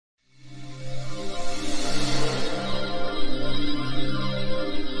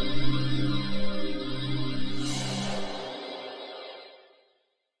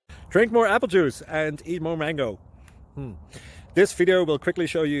Drink more apple juice and eat more mango. This video will quickly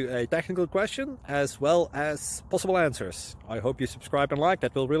show you a technical question as well as possible answers. I hope you subscribe and like,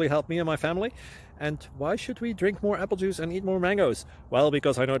 that will really help me and my family. And why should we drink more apple juice and eat more mangoes? Well,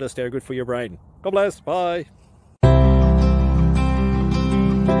 because I noticed they're good for your brain. God bless, bye!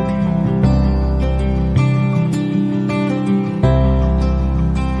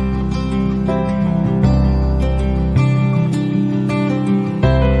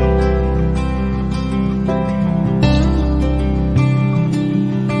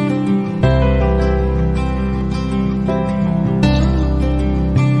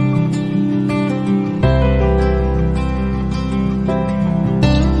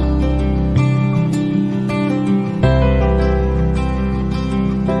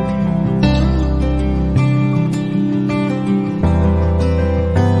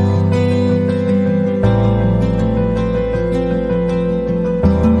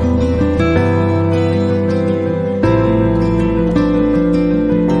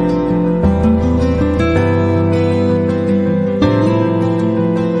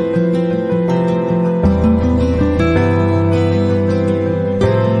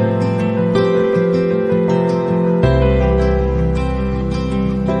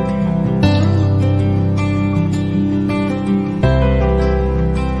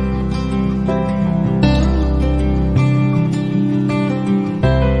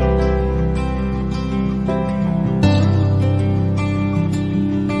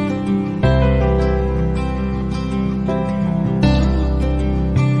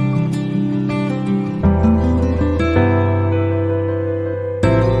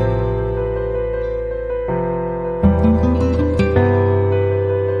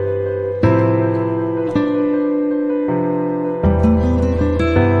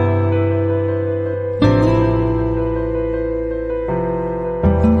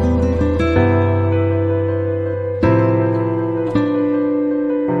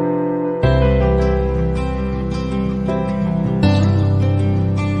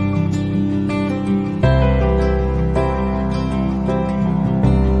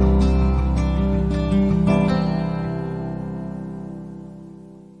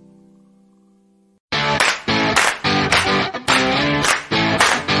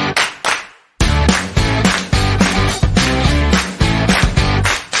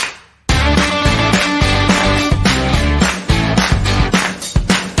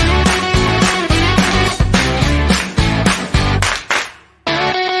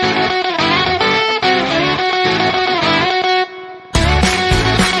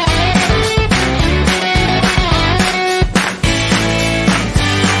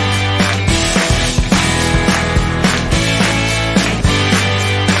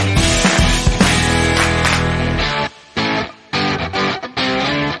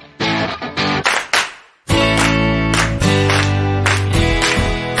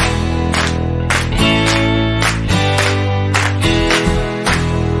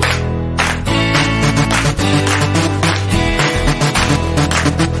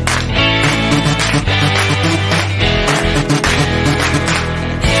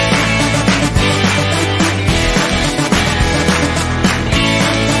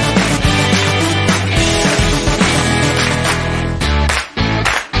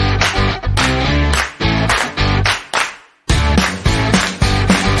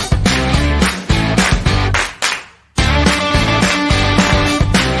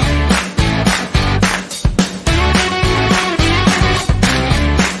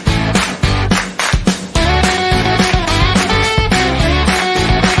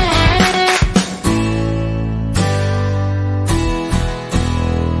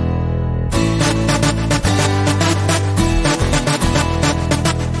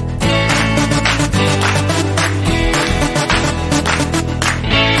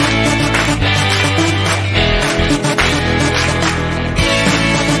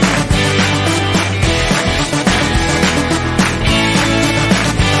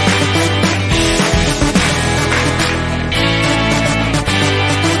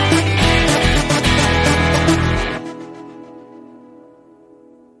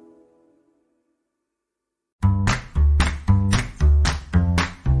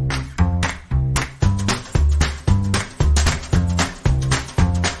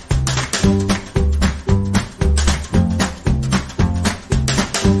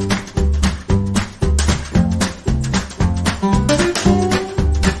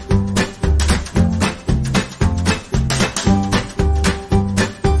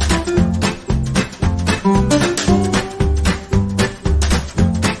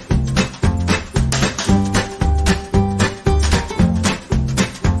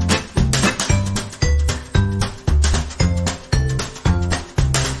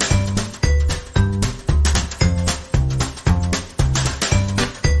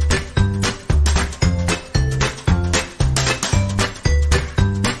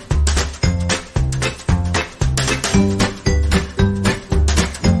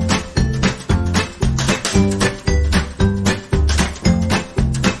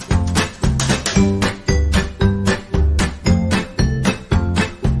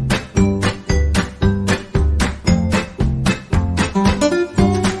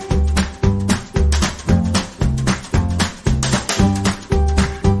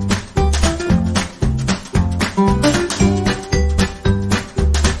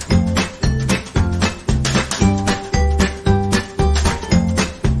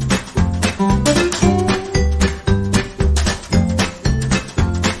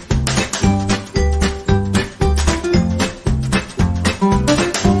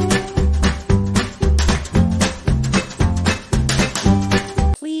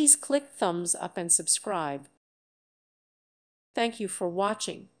 click thumbs up and subscribe. Thank you for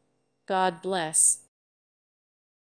watching. God bless.